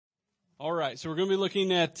All right, so we're going to be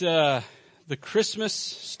looking at the Christmas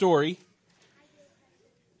story.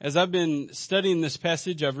 As I've been studying this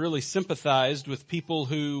passage, I've really sympathized with people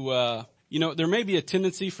who, there may be a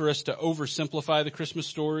tendency for us to oversimplify the Christmas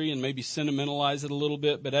story and maybe sentimentalize it a little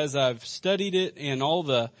bit, but as I've studied it and all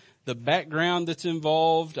the background that's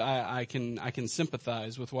involved, I can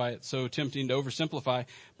sympathize with why it's so tempting to oversimplify,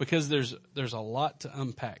 because there's a lot to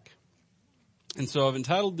unpack. And so I've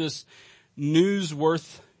entitled this News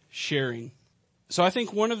Worth Sharing. So I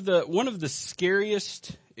think one of the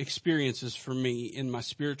scariest experiences for me in my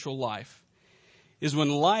spiritual life is when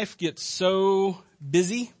life gets so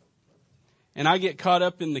busy and I get caught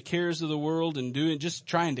up in the cares of the world and just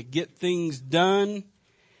trying to get things done,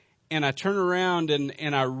 and I turn around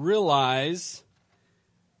and I realize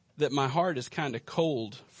that my heart is kind of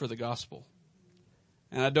cold for the gospel.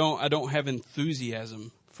 And I don't have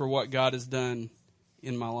enthusiasm for what God has done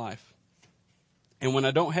in my life. And when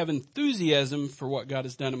I don't have enthusiasm for what God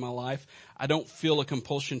has done in my life, I don't feel a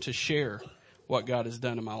compulsion to share what God has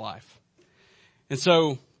done in my life. And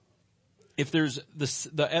so, if there's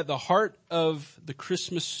at the heart of the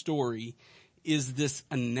Christmas story is this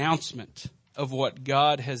announcement of what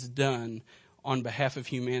God has done on behalf of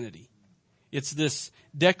humanity. It's this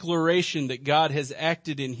declaration that God has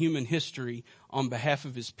acted in human history on behalf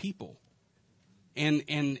of his people. And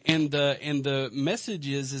the message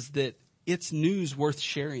is that it's news worth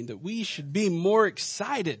sharing, that we should be more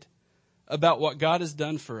excited about what God has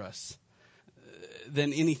done for us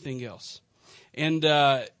than anything else. And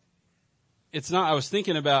I was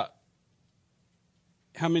thinking about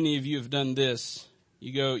how many of you have done this.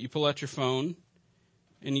 You pull out your phone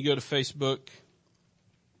and you go to Facebook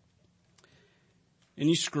and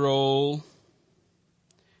you scroll.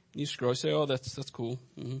 You say, oh, that's cool.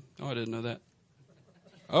 Mm-hmm. Oh, I didn't know that.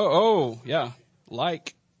 Oh, yeah.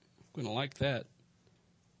 I'm going to like that.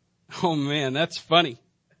 Oh man, that's funny.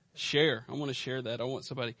 Share. I want to share that. I want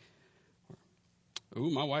somebody. Ooh,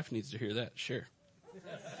 my wife needs to hear that. Share.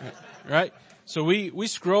 Right? So we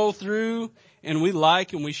scroll through and we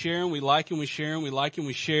like and we share and we like and we share and we like and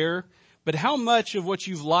we share. But how much of what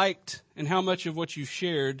you've liked and how much of what you've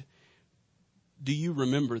shared do you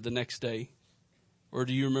remember the next day? Or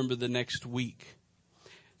do you remember the next week?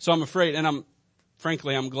 So I'm afraid, and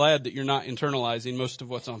frankly, I'm glad that you're not internalizing most of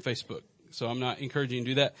what's on Facebook. So I'm not encouraging you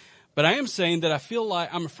to do that. But I am saying that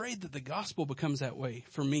I'm afraid that the gospel becomes that way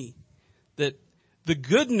for me. That the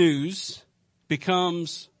good news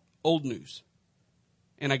becomes old news.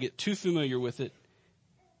 And I get too familiar with it.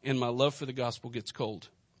 And my love for the gospel gets cold.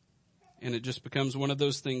 And it just becomes one of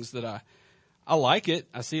those things that I like it.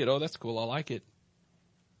 I see it. Oh, that's cool. I like it.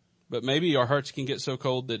 But maybe our hearts can get so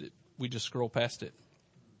cold that we just scroll past it.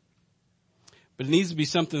 But it needs to be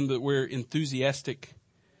something that we're enthusiastic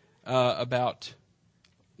about.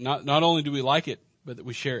 Not only do we like it, but that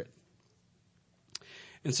we share it.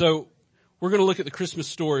 And so we're going to look at the Christmas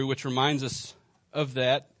story, which reminds us of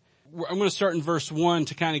that. I'm going to start in verse 1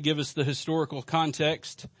 to kind of give us the historical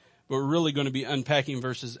context, but we're really going to be unpacking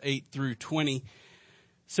verses 8 through 20. It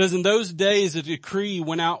says, in those days a decree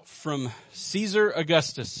went out from Caesar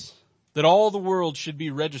Augustus that all the world should be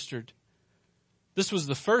registered. This was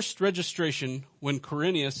the first registration when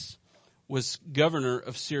Quirinius was governor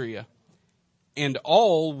of Syria, and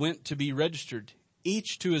all went to be registered,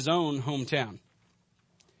 each to his own hometown.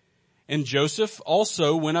 And Joseph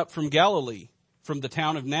also went up from Galilee, from the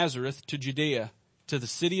town of Nazareth to Judea, to the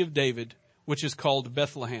city of David, which is called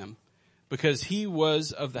Bethlehem, because he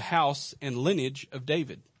was of the house and lineage of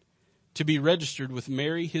David, to be registered with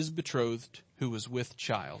Mary his betrothed, who was with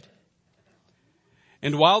child.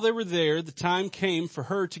 And while they were there, the time came for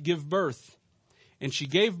her to give birth. And she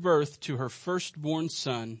gave birth to her firstborn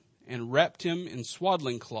son, and wrapped him in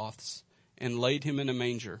swaddling cloths, and laid him in a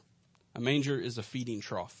manger. A manger is a feeding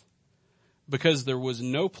trough, because there was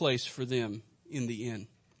no place for them in the inn.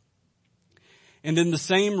 And in the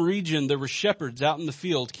same region there were shepherds out in the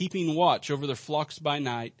field, keeping watch over their flocks by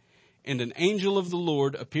night. And an angel of the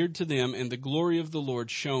Lord appeared to them, and the glory of the Lord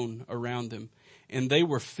shone around them. And they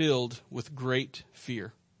were filled with great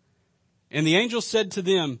fear. And the angel said to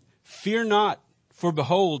them, fear not, for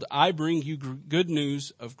behold, I bring you good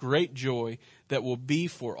news of great joy that will be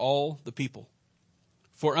for all the people.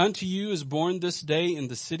 For unto you is born this day in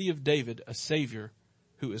the city of David a Savior,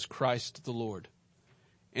 who is Christ the Lord.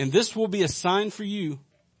 And this will be a sign for you.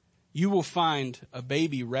 You will find a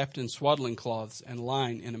baby wrapped in swaddling cloths and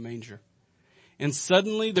lying in a manger. And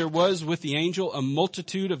suddenly there was with the angel a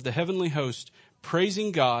multitude of the heavenly host,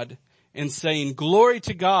 praising God and saying, glory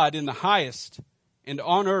to God in the highest, and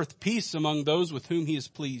on earth peace among those with whom he is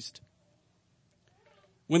pleased.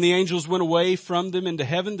 When the angels went away from them into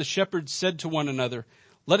heaven, the shepherds said to one another,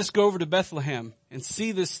 "Let us go over to Bethlehem and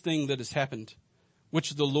see this thing that has happened,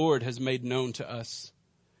 which the Lord has made known to us."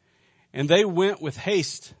 And they went with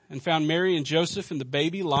haste and found Mary and Joseph and the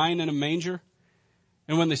baby lying in a manger.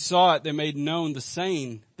 And when they saw it, they made known the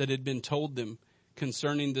saying that had been told them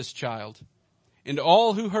concerning this child. And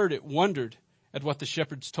all who heard it wondered at what the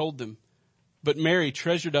shepherds told them. But Mary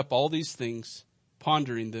treasured up all these things,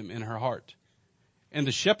 pondering them in her heart. And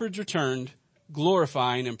the shepherds returned,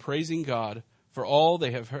 glorifying and praising God for all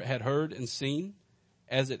they had heard and seen,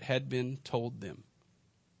 as it had been told them.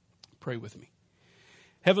 Pray with me.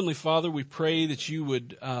 Heavenly Father, we pray that you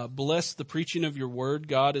would bless the preaching of your word,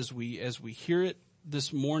 God, as we hear it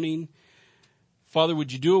this morning. Father,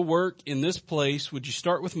 would you do a work in this place? Would you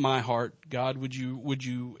start with my heart, God? Would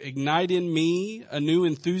you ignite in me a new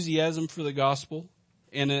enthusiasm for the gospel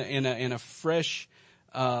and a fresh,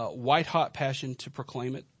 white hot passion to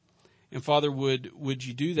proclaim it? And Father, would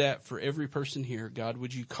you do that for every person here, God?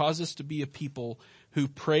 Would you cause us to be a people who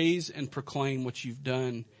praise and proclaim what you've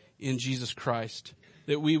done in Jesus Christ?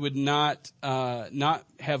 That we would not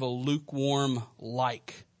have a lukewarm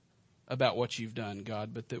like about what you've done,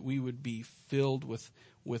 God, but that we would be filled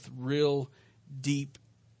with real deep,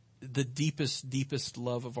 the deepest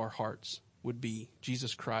love of our hearts would be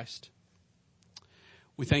Jesus Christ.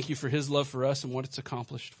 We thank you for his love for us and what it's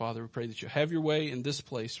accomplished, Father. We pray that you have your way in this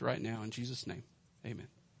place right now. In Jesus' name, amen.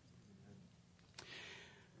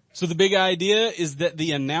 So the big idea is that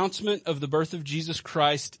the announcement of the birth of Jesus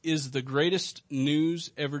Christ is the greatest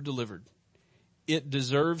news ever delivered. It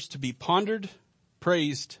deserves to be pondered,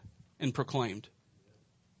 praised, and proclaimed.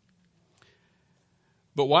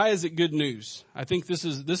 But why is it good news? I think this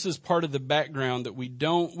is part of the background that we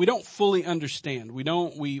don't fully understand.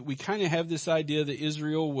 We kind of have this idea that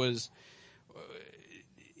Israel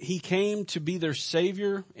he came to be their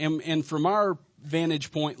savior, and from our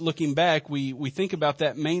vantage point, looking back, we think about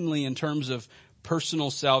that mainly in terms of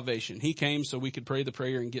personal salvation. He came so we could pray the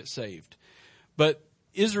prayer and get saved. But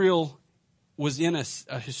Israel was in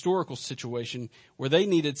a historical situation where they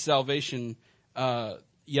needed salvation.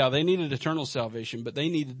 They needed eternal salvation, but they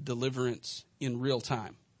needed deliverance in real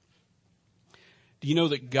time. Do you know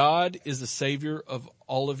that God is the Savior of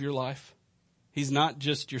all of your life? He's not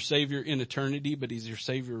just your Savior in eternity, but he's your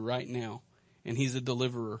Savior right now. And he's a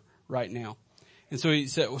deliverer right now. And so he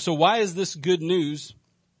said, so why is this good news?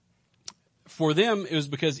 For them, it was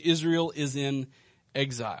because Israel is in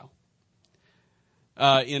exile.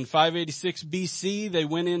 In 586 BC, they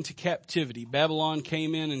went into captivity. Babylon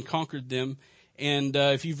came in and conquered them. And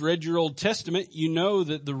if you've read your Old Testament, you know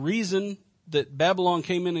that the reason that Babylon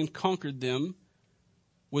came in and conquered them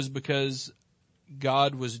was because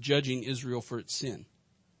God was judging Israel for its sin.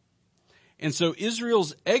 And so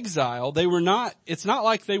Israel's exile, it's not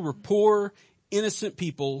like they were poor, innocent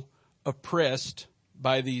people oppressed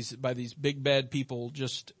by these big bad people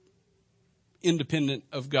just independent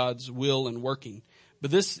of God's will and working. But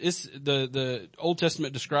this is the Old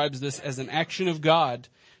Testament describes this as an action of God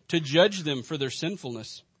to judge them for their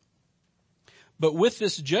sinfulness. But with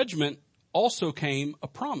this judgment also came a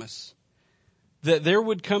promise that there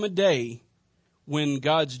would come a day when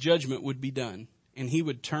God's judgment would be done, and he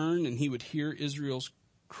would turn and he would hear Israel's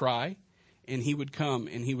cry, and he would come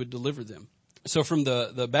and he would deliver them. So from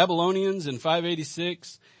the Babylonians in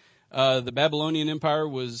 586, the Babylonian Empire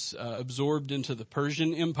was absorbed into the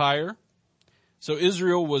Persian Empire. So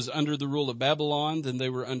Israel was under the rule of Babylon, then they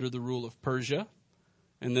were under the rule of Persia,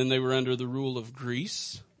 and then they were under the rule of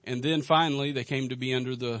Greece, and then finally they came to be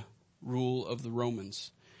under the rule of the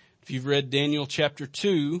Romans. If you've read Daniel chapter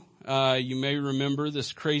 2, you may remember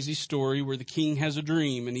this crazy story where the king has a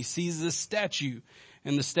dream and he sees this statue,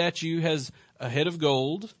 and the statue has a head of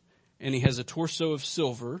gold, and he has a torso of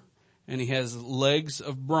silver, and he has legs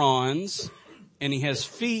of bronze, and he has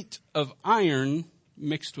feet of iron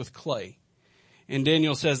mixed with clay. And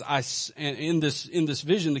Daniel says, in this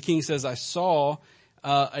vision, the king says, I saw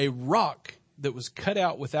a rock that was cut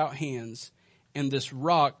out without hands, and this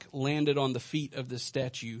rock landed on the feet of the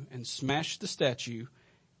statue and smashed the statue,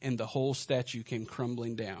 and the whole statue came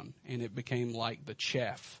crumbling down, and it became like the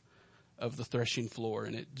chaff of the threshing floor,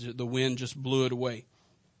 and the wind just blew it away.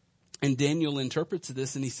 And Daniel interprets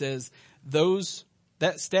this, and he says,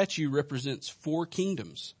 that statue represents 4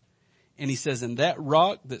 kingdoms. And he says, and that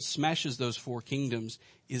rock that smashes those 4 kingdoms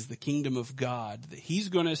is the kingdom of God that he's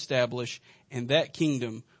going to establish, and that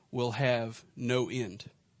kingdom will have no end.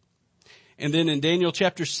 And then in Daniel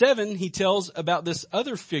chapter 7, he tells about this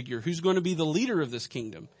other figure who's going to be the leader of this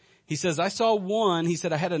kingdom. He says, I saw one, he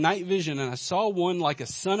said, I had a night vision and I saw one like a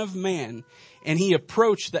son of man, and he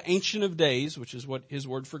approached the Ancient of Days, which is what his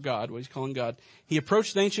word for God, what he's calling God. He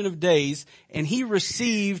approached the Ancient of Days and he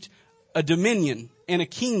received a dominion and a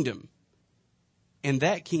kingdom, and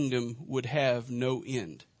that kingdom would have no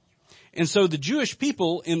end. And so the Jewish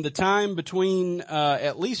people in the time between,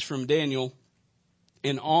 at least from Daniel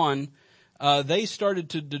and on, they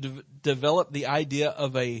started to develop the idea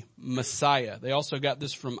of a Messiah. They also got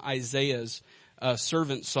this from Isaiah's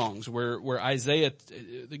servant songs, where Isaiah,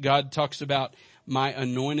 God talks about my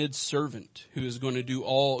anointed servant who is going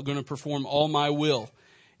to perform all my will.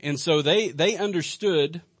 And so they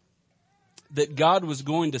understood that God was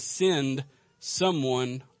going to send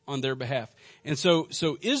someone on their behalf. And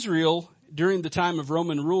so Israel, during the time of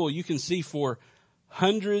Roman rule, you can see for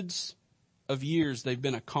hundreds of years they've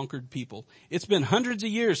been a conquered people. It's been hundreds of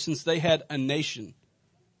years since they had a nation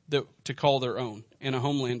to call their own and a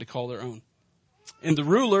homeland to call their own. And the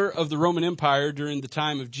ruler of the Roman Empire during the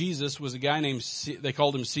time of Jesus was a guy named, they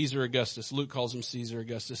called him Caesar Augustus. Luke calls him Caesar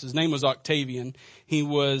Augustus. His name was Octavian. He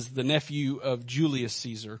was the nephew of Julius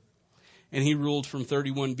Caesar, and he ruled from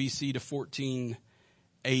 31 BC to 14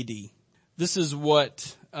 AD. This is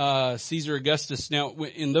what Caesar Augustus, now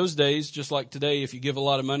in those days, just like today, if you give a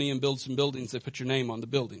lot of money and build some buildings, they put your name on the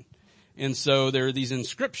building. And so there are these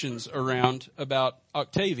inscriptions around about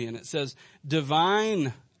Octavian. It says,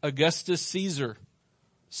 Divine Augustus Caesar,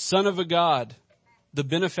 son of a god, the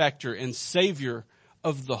benefactor and savior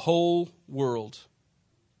of the whole world.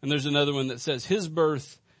 And there's another one that says, his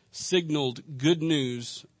birth signaled good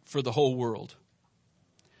news for the whole world.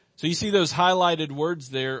 So you see those highlighted words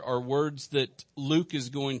there are words that Luke is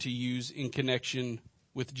going to use in connection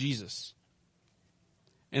with Jesus.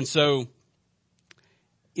 And so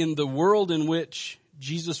in the world in which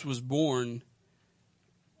Jesus was born,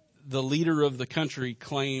 the leader of the country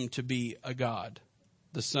claimed to be a god,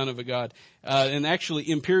 the son of a god. And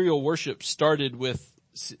actually imperial worship started with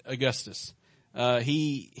Augustus.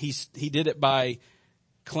 He did it by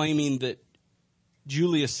claiming that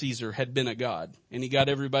Julius Caesar had been a god, and he got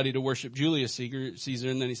everybody to worship Julius Caesar,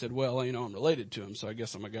 and then he said, well, I'm related to him, so I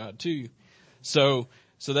guess I'm a god too. So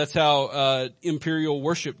that's how imperial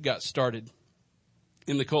worship got started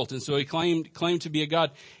in the cult. And so he claimed to be a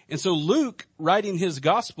god. And so Luke, writing his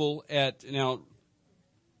gospel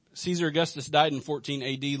Caesar Augustus died in 14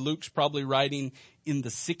 AD. Luke's probably writing in the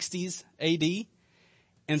 60s AD.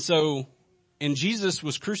 And Jesus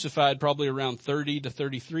was crucified probably around 30 to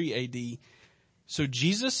 33 AD. So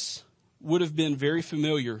Jesus would have been very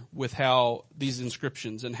familiar with how these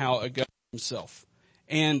inscriptions and how Augustus himself.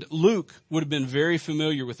 And Luke would have been very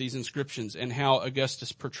familiar with these inscriptions and how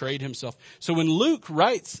Augustus portrayed himself. So when Luke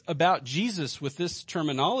writes about Jesus with this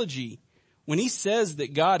terminology, when he says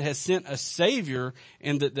that God has sent a savior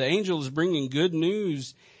and that the angel is bringing good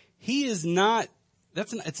news, it's not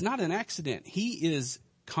an accident. He is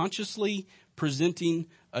consciously presenting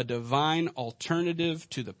a divine alternative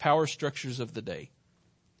to the power structures of the day.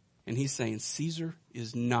 And he's saying Caesar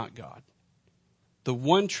is not God. The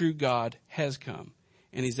one true God has come,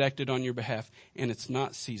 and he's acted on your behalf, and it's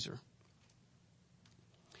not Caesar.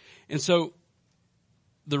 And so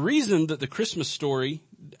the reason that the Christmas story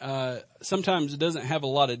sometimes doesn't have a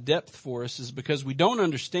lot of depth for us is because we don't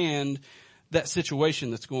understand that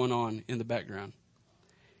situation that's going on in the background.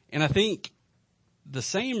 And I think the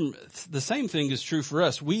same thing is true for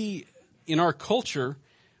us. In our culture,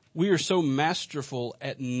 we are so masterful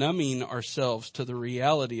at numbing ourselves to the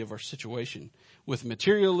reality of our situation. With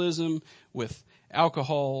materialism, with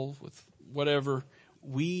alcohol, with whatever,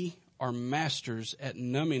 we are masters at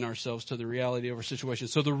numbing ourselves to the reality of our situation.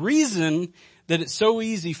 So the reason that it's so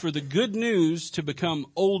easy for the good news to become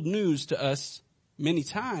old news to us many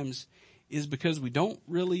times is because we don't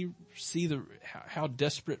really see how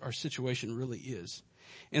desperate our situation really is.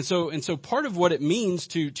 And so part of what it means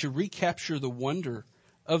to recapture the wonder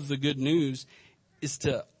of the good news is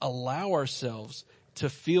to allow ourselves to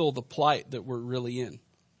feel the plight that we're really in.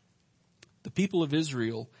 The people of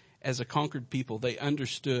Israel, as a conquered people, they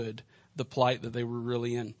understood the plight that they were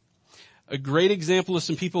really in. A great example of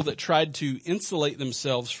some people that tried to insulate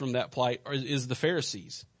themselves from that plight is the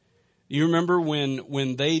Pharisees. You remember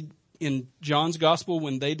when they, in John's gospel,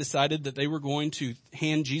 when they decided that they were going to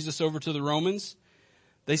hand Jesus over to the Romans,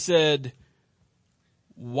 they said,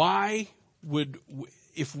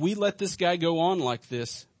 if we let this guy go on like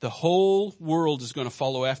this, the whole world is going to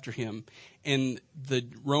follow after him. And the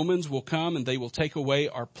Romans will come and they will take away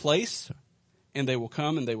our place, and they will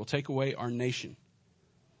come and they will take away our nation.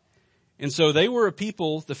 And so they were a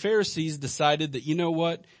people, the Pharisees decided that, you know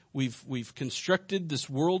what, we've constructed this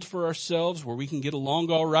world for ourselves where we can get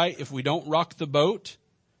along all right if we don't rock the boat.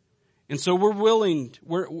 And so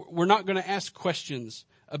we're not going to ask questions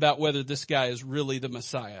about whether this guy is really the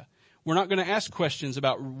Messiah. We're not going to ask questions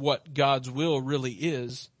about what God's will really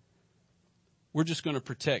is. We're just going to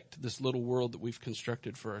protect this little world that we've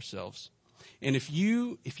constructed for ourselves. And if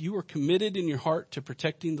you are committed in your heart to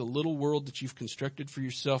protecting the little world that you've constructed for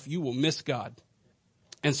yourself, you will miss God.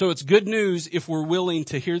 And so it's good news if we're willing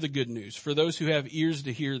to hear the good news, for those who have ears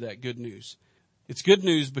to hear that good news. It's good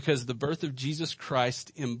news because the birth of Jesus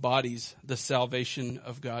Christ embodies the salvation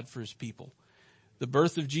of God for his people. The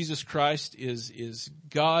birth of Jesus Christ is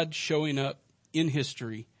God showing up in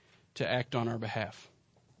history to act on our behalf.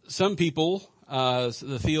 Some people,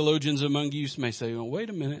 the theologians among you may say, well,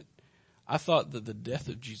 wait a minute. I thought that the death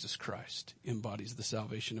of Jesus Christ embodies the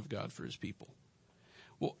salvation of God for his people.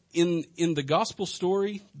 Well, in the gospel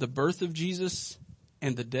story, the birth of Jesus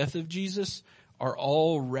and the death of Jesus are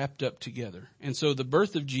all wrapped up together. And so the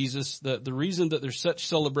birth of Jesus, the reason that there's such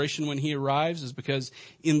celebration when he arrives is because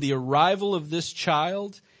in the arrival of this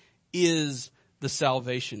child is the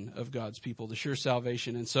salvation of God's people, the sure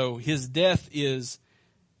salvation. And so his death is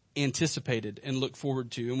anticipated and looked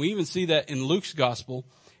forward to. And we even see that in Luke's gospel.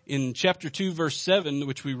 In chapter 2, verse 7,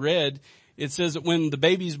 which we read, it says that when the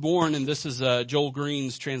baby's born, and this is Joel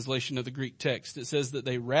Green's translation of the Greek text, it says that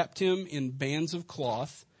they wrapped him in bands of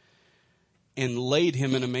cloth and laid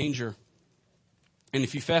him in a manger. And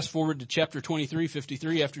if you fast forward to chapter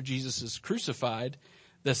 23:53, after Jesus is crucified,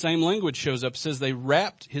 the same language shows up. It says they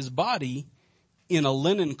wrapped his body in a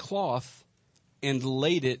linen cloth and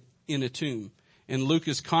laid it in a tomb. And Luke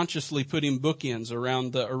is consciously putting bookends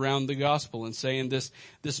around the gospel and saying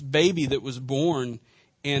this baby that was born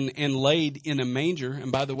and laid in a manger.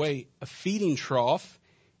 And by the way, a feeding trough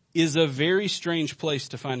is a very strange place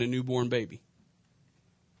to find a newborn baby.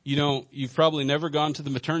 You've probably never gone to the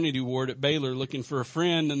maternity ward at Baylor looking for a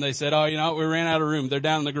friend and they said, oh, we ran out of room. They're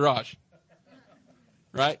down in the garage.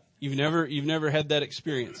 Right? You've never had that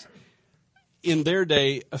experience. In their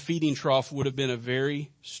day, a feeding trough would have been a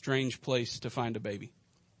very strange place to find a baby.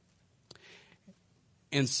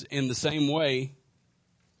 And in the same way,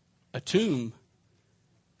 a tomb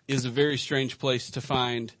is a very strange place to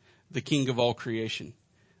find the King of all creation.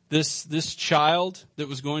 This child that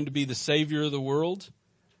was going to be the Savior of the world,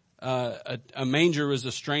 a manger was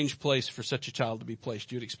a strange place for such a child to be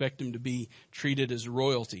placed. You'd expect him to be treated as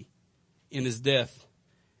royalty in his death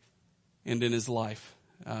and in his life.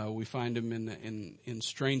 We find him in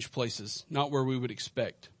strange places, not where we would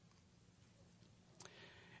expect.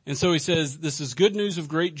 And so he says, this is good news of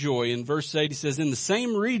great joy. In verse 8, he says, in the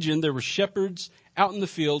same region there were shepherds out in the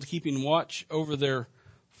field keeping watch over their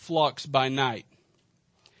flocks by night.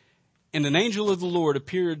 And an angel of the Lord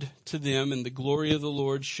appeared to them, and the glory of the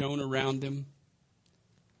Lord shone around them.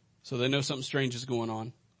 So they know something strange is going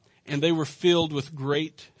on. And they were filled with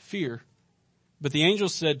great fear. But the angel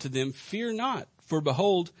said to them, fear not. For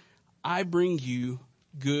behold, I bring you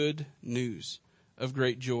good news of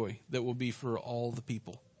great joy that will be for all the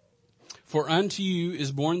people. For unto you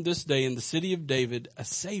is born this day in the city of David a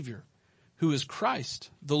Savior, who is Christ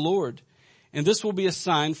the Lord. And this will be a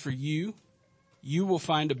sign for you. You will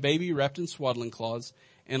find a baby wrapped in swaddling cloths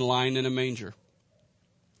and lying in a manger.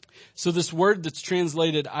 So this word that's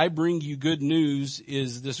translated, I bring you good news,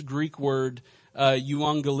 is this Greek word,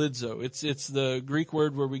 euangelizo. It's the Greek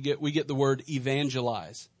word where we get the word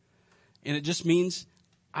evangelize. And it just means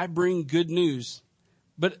I bring good news.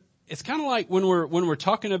 But it's kind of like when we're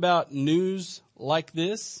talking about news like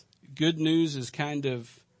this, good news is kind of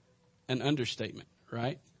an understatement,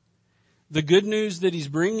 right? The good news that he's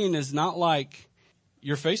bringing is not like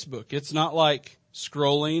your Facebook. It's not like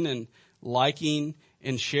scrolling and liking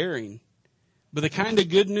and sharing. But the kind of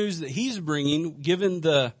good news that he's bringing, given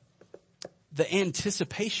the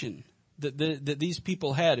anticipation that these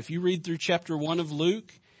people had. If you read through chapter 1 of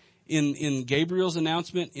Luke, in Gabriel's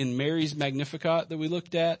announcement, in Mary's Magnificat that we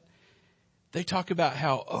looked at, they talk about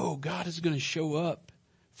how, God is going to show up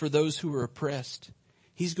for those who are oppressed.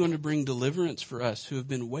 He's going to bring deliverance for us who have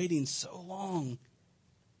been waiting so long.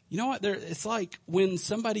 You know what? It's like when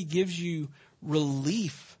somebody gives you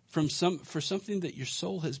relief for something that your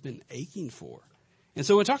soul has been aching for. And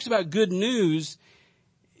so when it talks about good news,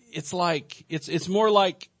 it's like, it's more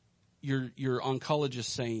like your oncologist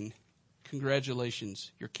saying,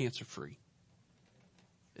 congratulations, you're cancer free.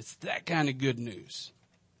 It's that kind of good news.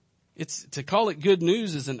 To call it good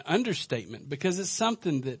news is an understatement because it's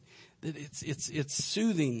something that it's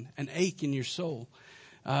soothing an ache in your soul.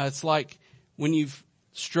 It's like when you've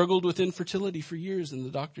struggled with infertility for years, and the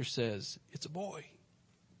doctor says, it's a boy.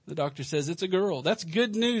 The doctor says, it's a girl. That's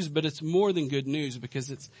good news, but it's more than good news because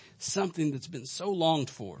it's something that's been so longed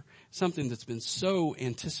for, something that's been so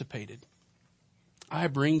anticipated. I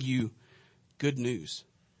bring you good news.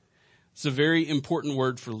 It's a very important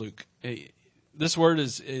word for Luke. This word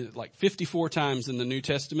is like 54 times in the New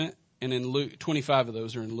Testament, and in Luke, 25 of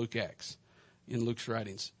those are in Luke Acts, in Luke's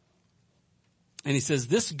writings. And he says,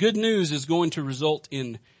 this good news is going to result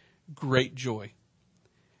in great joy.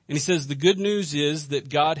 And he says, the good news is that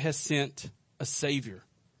God has sent a Savior.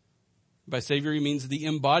 By Savior, he means the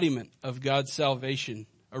embodiment of God's salvation,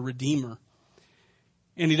 a Redeemer.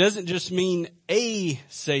 And he doesn't just mean a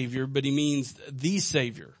Savior, but he means the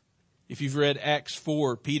Savior. If you've read Acts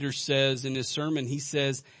 4, Peter says in his sermon, he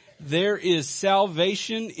says, there is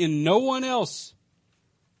salvation in no one else.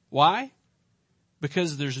 Why?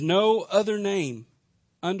 Because there's no other name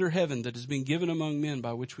under heaven that has been given among men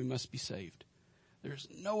by which we must be saved. There's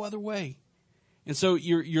no other way. And so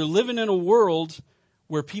you're living in a world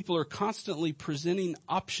where people are constantly presenting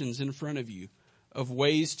options in front of you of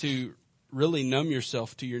ways to really numb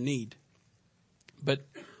yourself to your need. But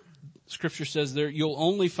Scripture says there you'll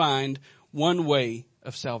only find one way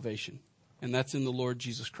of salvation, and that's in the Lord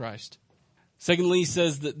Jesus Christ. Secondly, he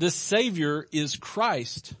says that this Savior is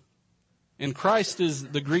Christ. And Christ is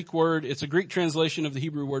the Greek word. It's a Greek translation of the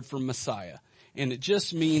Hebrew word for Messiah. And it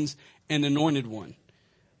just means an anointed one.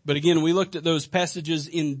 But again, we looked at those passages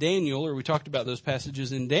in Daniel, or we talked about those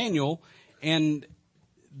passages in Daniel, and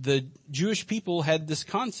the Jewish people had this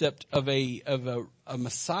concept of a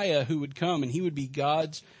Messiah who would come, and he would be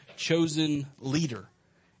God's chosen leader.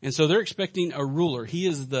 And so they're expecting a ruler. He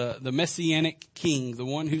is the messianic king, the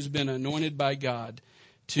one who's been anointed by God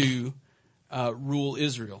to rule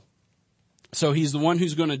Israel. So he's the one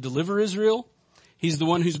who's going to deliver Israel. He's the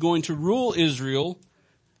one who's going to rule Israel.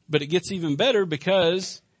 But it gets even better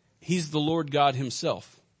because he's the Lord God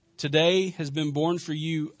himself. Today has been born for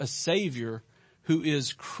you a Savior who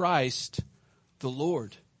is Christ the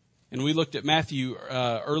Lord. And we looked at Matthew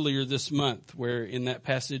earlier this month, where in that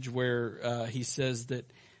passage where he says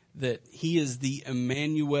that he is the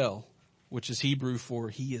Emmanuel, which is Hebrew for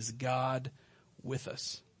he is God with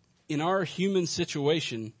us. In our human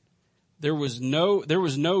situation, there was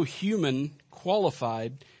no human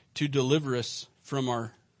qualified to deliver us from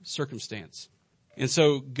our circumstance. And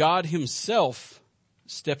so God himself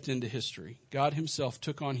stepped into history. God himself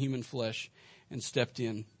took on human flesh and stepped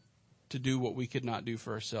in to do what we could not do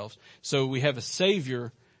for ourselves. So we have a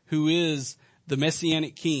Savior who is the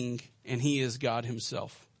Messianic King, and he is God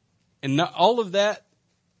himself. And all of that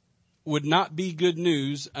would not be good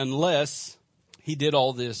news unless he did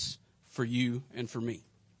all this for you and for me.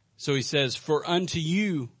 So he says, for unto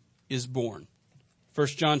you is born. 1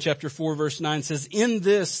 John chapter 4 verse 9 says, in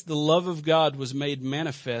this the love of God was made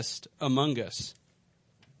manifest among us.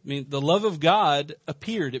 I mean, the love of God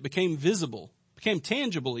appeared. It became visible, became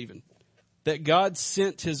tangible even. That God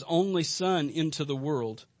sent his only Son into the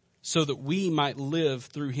world so that we might live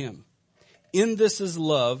through him. In this is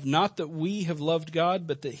love, not that we have loved God,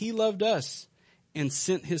 but that he loved us and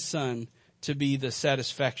sent his Son to be the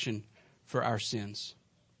satisfaction for our sins.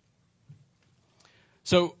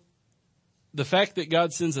 So, the fact that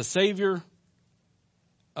God sends a Savior,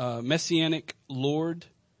 a Messianic Lord,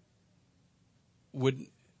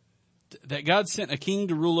 that God sent a king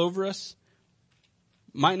to rule over us,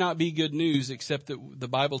 might not be good news, except that the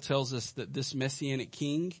Bible tells us that this Messianic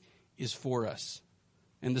king is for us.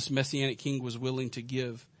 And this Messianic king was willing to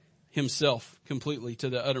give himself completely to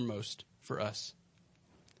the uttermost for us.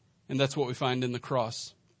 And that's what we find in the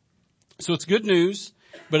cross. So it's good news,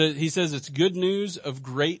 but he says it's good news of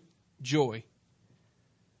great joy.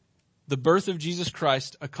 The birth of Jesus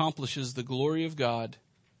Christ accomplishes the glory of God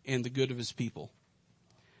and the good of his people.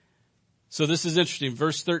 So this is interesting.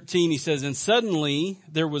 Verse 13, he says, and suddenly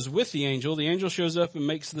there was with the angel shows up and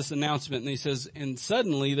makes this announcement, and he says, and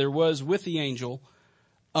suddenly there was with the angel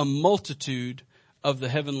a multitude of the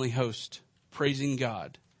heavenly host praising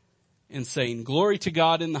God and saying, glory to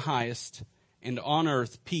God in the highest, and on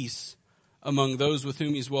earth peace among those with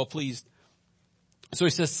whom he's well pleased. So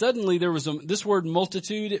he says, suddenly there was this word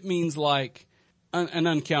multitude, it means like an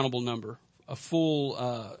uncountable number, a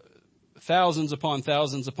full thousands upon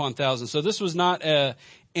thousands upon thousands. So this was not an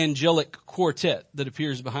angelic quartet that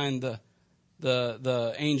appears behind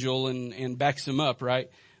the angel and backs him up, right?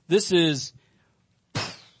 This is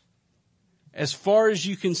as far as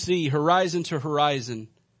you can see, horizon to horizon,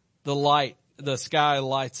 the sky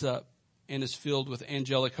lights up and is filled with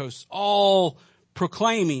angelic hosts, all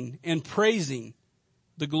proclaiming and praising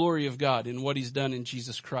the glory of God in what he's done in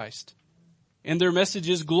Jesus Christ. And their message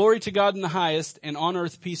is glory to God in the highest and on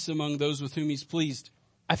earth peace among those with whom he's pleased.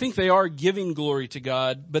 I think they are giving glory to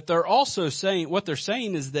God, but they're also saying, what they're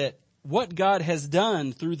saying is that what God has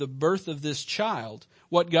done through the birth of this child,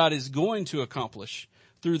 what God is going to accomplish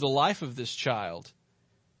through the life of this child,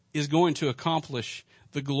 is going to accomplish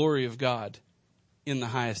the glory of God in the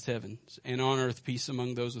highest heavens and on earth peace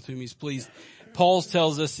among those with whom he's pleased. Paul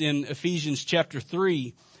tells us in Ephesians chapter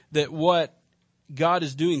 3 that what God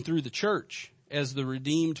is doing through the church as the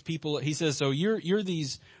redeemed people, he says, so you're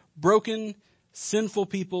these broken, sinful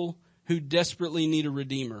people who desperately need a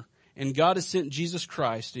redeemer. And God has sent Jesus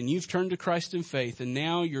Christ, and you've turned to Christ in faith, and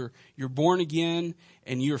now you're born again,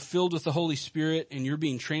 and you're filled with the Holy Spirit, and you're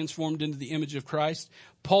being transformed into the image of Christ.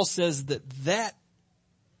 Paul says that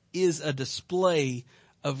is a display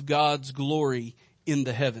of God's glory in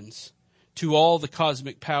the heavens to all the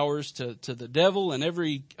cosmic powers, to the devil and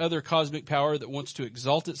every other cosmic power that wants to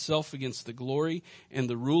exalt itself against the glory and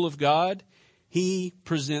the rule of God. He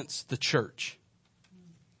presents the church.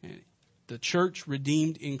 The church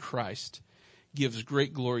redeemed in Christ gives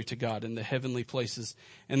great glory to God in the heavenly places.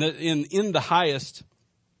 And that in the highest,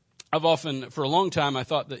 I've often, for a long time, I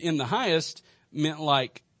thought that in the highest meant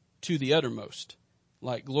like to the uttermost.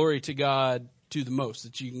 Like glory to God to the most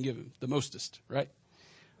that you can give him, the mostest, right?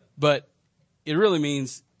 But it really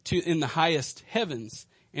means to in the highest heavens,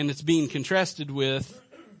 and it's being contrasted with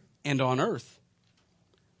and on earth.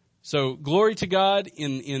 So glory to God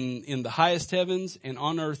in the highest heavens, and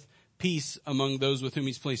on earth peace among those with whom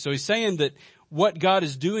he's pleased. So he's saying that what God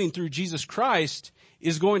is doing through Jesus Christ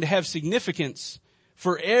is going to have significance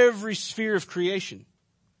for every sphere of creation.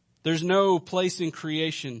 There's no place in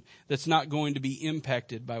creation that's not going to be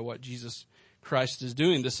impacted by what Jesus Christ is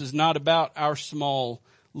doing. This is not about our small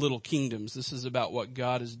little kingdoms. This is about what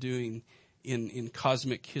God is doing in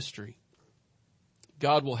cosmic history.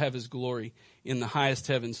 God will have his glory in the highest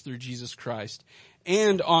heavens through Jesus Christ.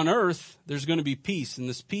 And on earth, there's going to be peace. And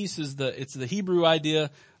this peace is it's the Hebrew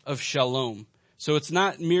idea of shalom. So it's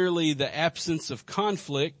not merely the absence of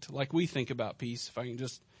conflict like we think about peace. If I can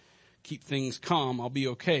just keep things calm, I'll be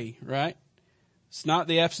okay, right? It's not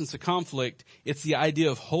the absence of conflict. It's the idea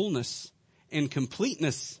of wholeness and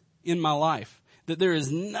completeness in my life, that there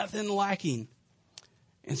is nothing lacking.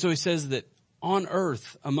 And so he says that on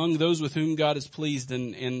earth, among those with whom God is pleased,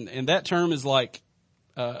 and that term is like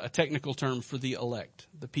a technical term for the elect,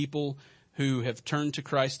 the people who have turned to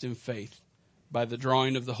Christ in faith by the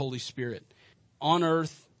drawing of the Holy Spirit. On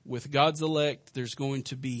earth, with God's elect, there's going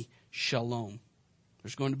to be shalom.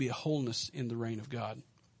 There's going to be a wholeness in the reign of God.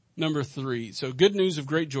 Number 3, so good news of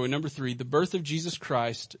great joy. Number 3, the birth of Jesus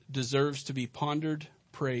Christ deserves to be pondered,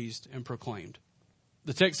 praised, and proclaimed.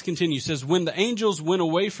 The text continues, says, when the angels went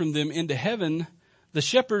away from them into heaven, the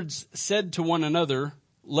shepherds said to one another,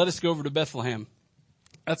 let us go over to Bethlehem.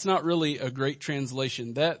 That's not really a great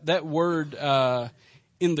translation. That word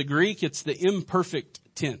in the Greek, it's the imperfect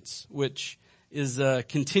tense, which is a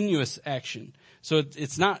continuous action. So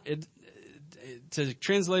it's not, to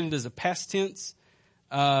translate it as a past tense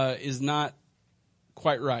is not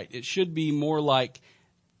quite right. It should be more like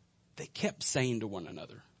they kept saying to one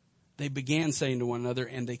another. They began saying to one another,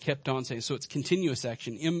 and they kept on saying. So it's continuous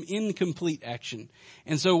action, incomplete action.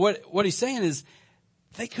 And so what he's saying is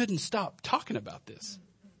they couldn't stop talking about this.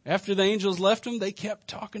 After the angels left them, they kept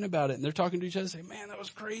talking about it. And they're talking to each other, saying, man, that was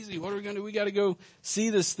crazy. What are we going to do? We got to go see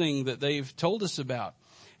this thing that they've told us about.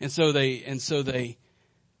 And so they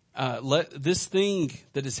let this thing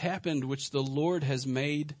that has happened, which the Lord has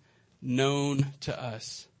made known to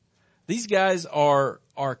us. These guys are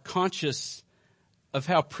conscious of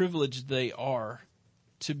how privileged they are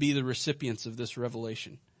to be the recipients of this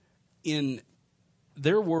revelation. In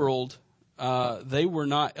their world, they were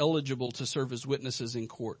not eligible to serve as witnesses in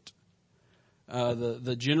court.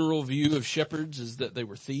 The general view of shepherds is that they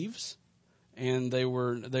were thieves, and they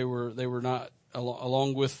were not,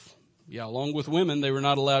 along with women, they were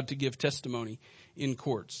not allowed to give testimony in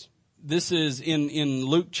courts. This is in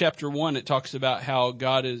Luke chapter 1, it talks about how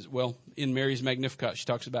God is, in Mary's Magnificat, she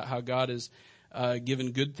talks about how God is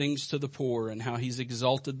given good things to the poor and how he's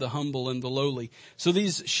exalted the humble and the lowly. So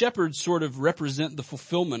these shepherds sort of represent the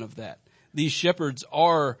fulfillment of that. These shepherds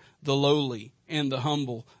are the lowly and the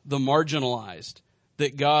humble, the marginalized,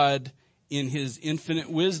 that God, in his infinite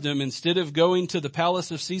wisdom, instead of going to the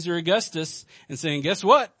palace of Caesar Augustus and saying, guess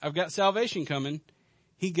what? I've got salvation coming.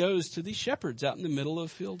 He goes to these shepherds out in the middle of a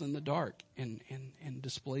field in the dark and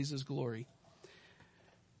displays his glory.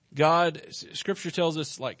 God, Scripture tells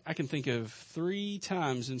us, I can think of 3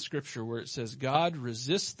 times in Scripture where it says, God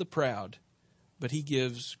resists the proud, but he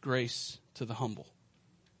gives grace to the humble.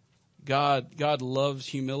 God loves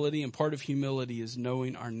humility, and part of humility is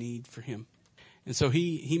knowing our need for him. And so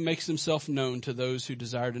he makes himself known to those who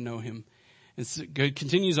desire to know him. And so it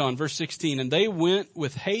continues on, verse 16. And they went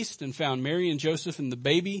with haste and found Mary and Joseph and the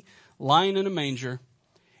baby lying in a manger.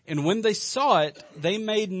 And when they saw it, they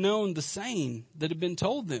made known the saying that had been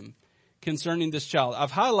told them concerning this child.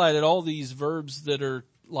 I've highlighted all these verbs that are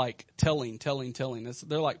like telling.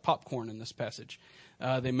 They're like popcorn in this passage.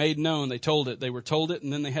 They made known, they told it, they were told it,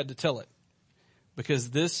 and then they had to tell it. Because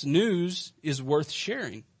this news is worth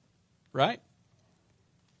sharing, right?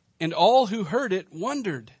 And all who heard it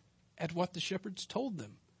wondered at what the shepherds told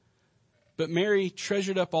them. But Mary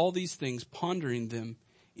treasured up all these things, pondering them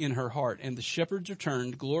in her heart. And the shepherds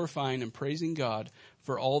returned, glorifying and praising God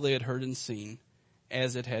for all they had heard and seen,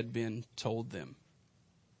 as it had been told them.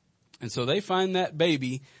 And so they find that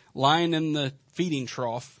baby lying in the feeding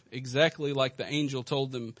trough, exactly like the angel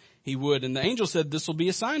told them he would. And the angel said, this will be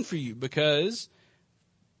a sign for you, because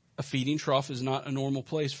a feeding trough is not a normal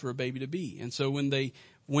place for a baby to be. And so when they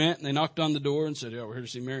went and they knocked on the door and said, we're here to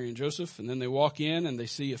see Mary and Joseph. And then they walk in and they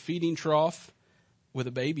see a feeding trough with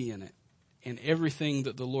a baby in it. And everything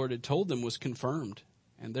that the Lord had told them was confirmed.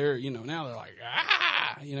 And they're, now they're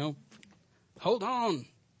like, hold on.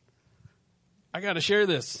 I got to share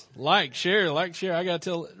this. Share. I got to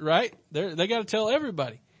tell, right? They got to tell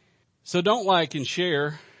everybody. So don't like and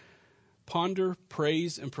share. Ponder,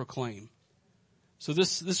 praise, and proclaim. So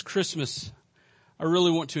this Christmas, I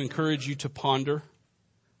really want to encourage you to ponder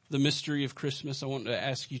the mystery of Christmas. I want to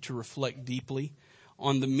ask you to reflect deeply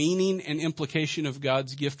on the meaning and implication of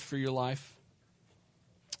God's gift for your life.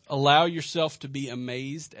 Allow yourself to be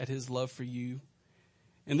amazed at his love for you.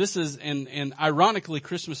 And this is, and ironically,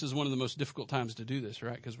 Christmas is one of the most difficult times to do this,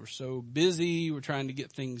 right? Because we're so busy, we're trying to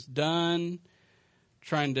get things done,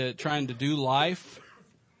 trying to do life.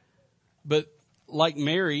 But like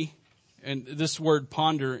Mary, and this word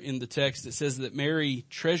ponder in the text, it says that Mary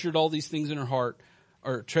treasured all these things in her heart,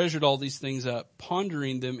 or treasured all these things up,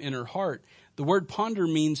 pondering them in her heart. The word ponder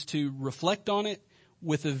means to reflect on it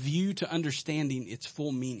with a view to understanding its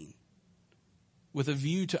full meaning. With a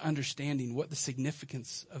view to understanding what the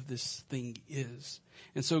significance of this thing is.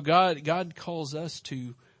 And so God calls us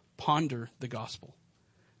to ponder the gospel,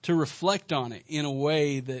 to reflect on it in a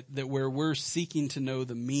way that where we're seeking to know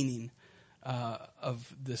the meaning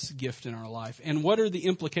of this gift in our life. And what are the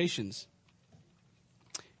implications?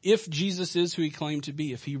 If Jesus is who he claimed to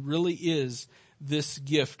be, if he really is this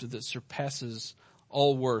gift that surpasses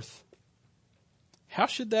all worth, how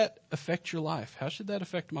should that affect your life? How should that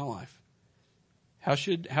affect my life? How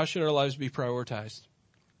should our lives be prioritized?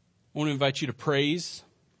 I want to invite you to praise,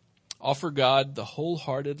 offer God the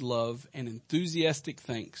wholehearted love and enthusiastic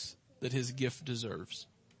thanks that his gift deserves.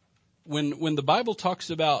 When the Bible talks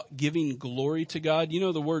about giving glory to God,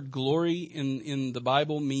 the word glory in the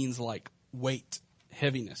Bible means like weight,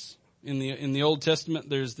 heaviness. In the Old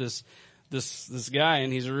Testament, there's this guy,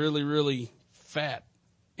 and he's really, really fat,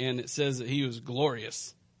 and it says that he was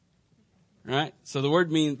glorious. Right? So the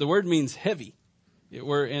word means heavy.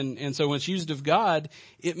 And so when it's used of God,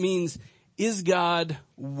 it means, is God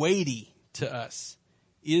weighty to us?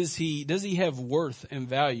 Does he have worth and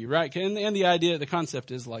value, right? And the idea, the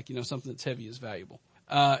concept is like, something that's heavy is valuable.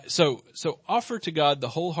 So offer to God the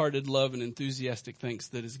wholehearted love and enthusiastic thanks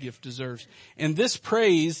that his gift deserves. And this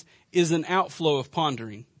praise is an outflow of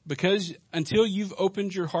pondering, because until you've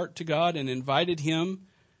opened your heart to God and invited him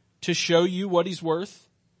to show you what he's worth,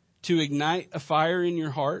 to ignite a fire in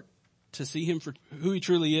your heart, to see him for who he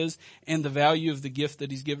truly is and the value of the gift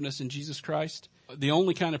that he's given us in Jesus Christ, the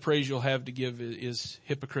only kind of praise you'll have to give is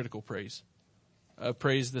hypocritical praise, a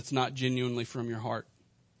praise that's not genuinely from your heart.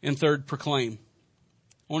 And third, proclaim.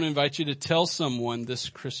 I want to invite you to tell someone this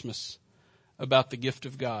Christmas about the gift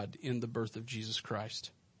of God in the birth of Jesus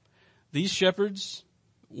Christ. These shepherds,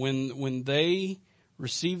 when they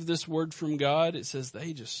received this word from God, it says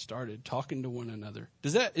they just started talking to one another.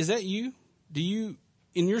 Is that you? Do you,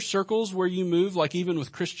 in your circles where you move, like even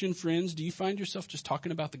with Christian friends, do you find yourself just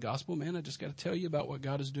talking about the gospel? Man, I just got to tell you about what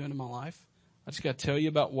God is doing in my life. I just got to tell you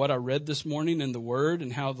about what I read this morning in the Word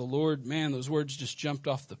and how the Lord, man, those words just jumped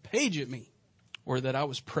off the page at me. Or that I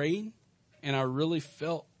was praying and I really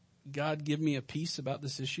felt God give me a peace about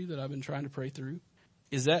this issue that I've been trying to pray through.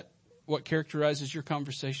 Is that what characterizes your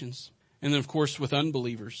conversations? And then, of course, with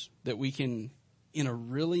unbelievers, that we can, in a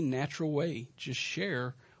really natural way, just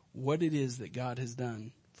share what it is that God has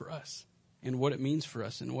done for us and what it means for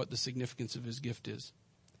us and what the significance of his gift is.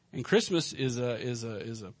 And Christmas is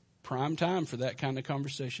a prime time for that kind of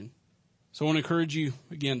conversation. So I want to encourage you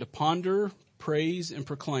again to ponder, praise, and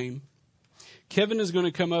proclaim. Kevin is going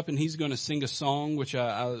to come up and he's going to sing a song, which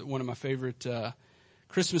one of my favorite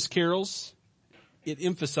Christmas carols. It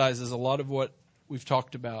emphasizes a lot of what we've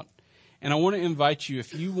talked about. And I want to invite you,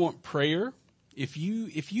 if you want prayer, if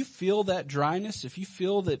you feel that dryness, if you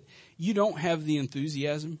feel that you don't have the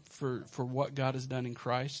enthusiasm for what God has done in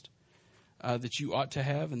Christ, that you ought to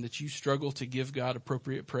have, and that you struggle to give God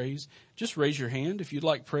appropriate praise, just raise your hand if you'd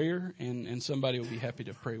like prayer, and somebody will be happy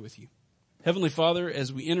to pray with you. Heavenly Father,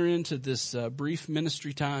 as we enter into this brief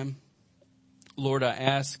ministry time, Lord, I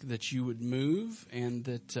ask that you would move and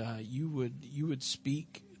that you would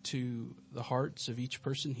speak to the hearts of each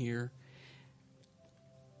person here.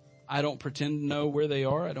 I don't pretend to know where they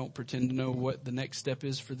are. I don't pretend to know what the next step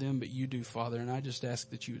is for them, but you do, Father. And I just ask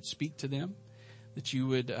that you would speak to them, that you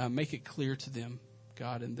would make it clear to them,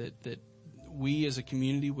 God, and that we as a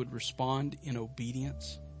community would respond in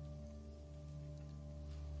obedience.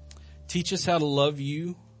 Teach us how to love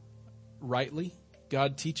you rightly.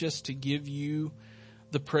 God, teach us to give you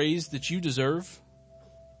the praise that you deserve.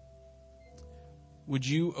 Would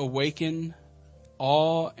you awaken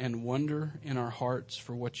awe and wonder in our hearts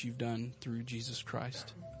for what you've done through Jesus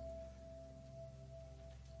Christ?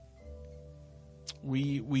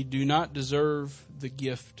 We do not deserve the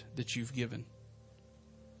gift that you've given.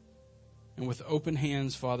 And with open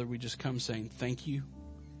hands, Father, we just come saying thank you.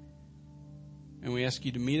 And we ask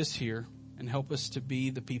you to meet us here and help us to be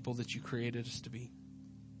the people that you created us to be.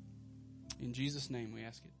 In Jesus' name we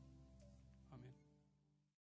ask it.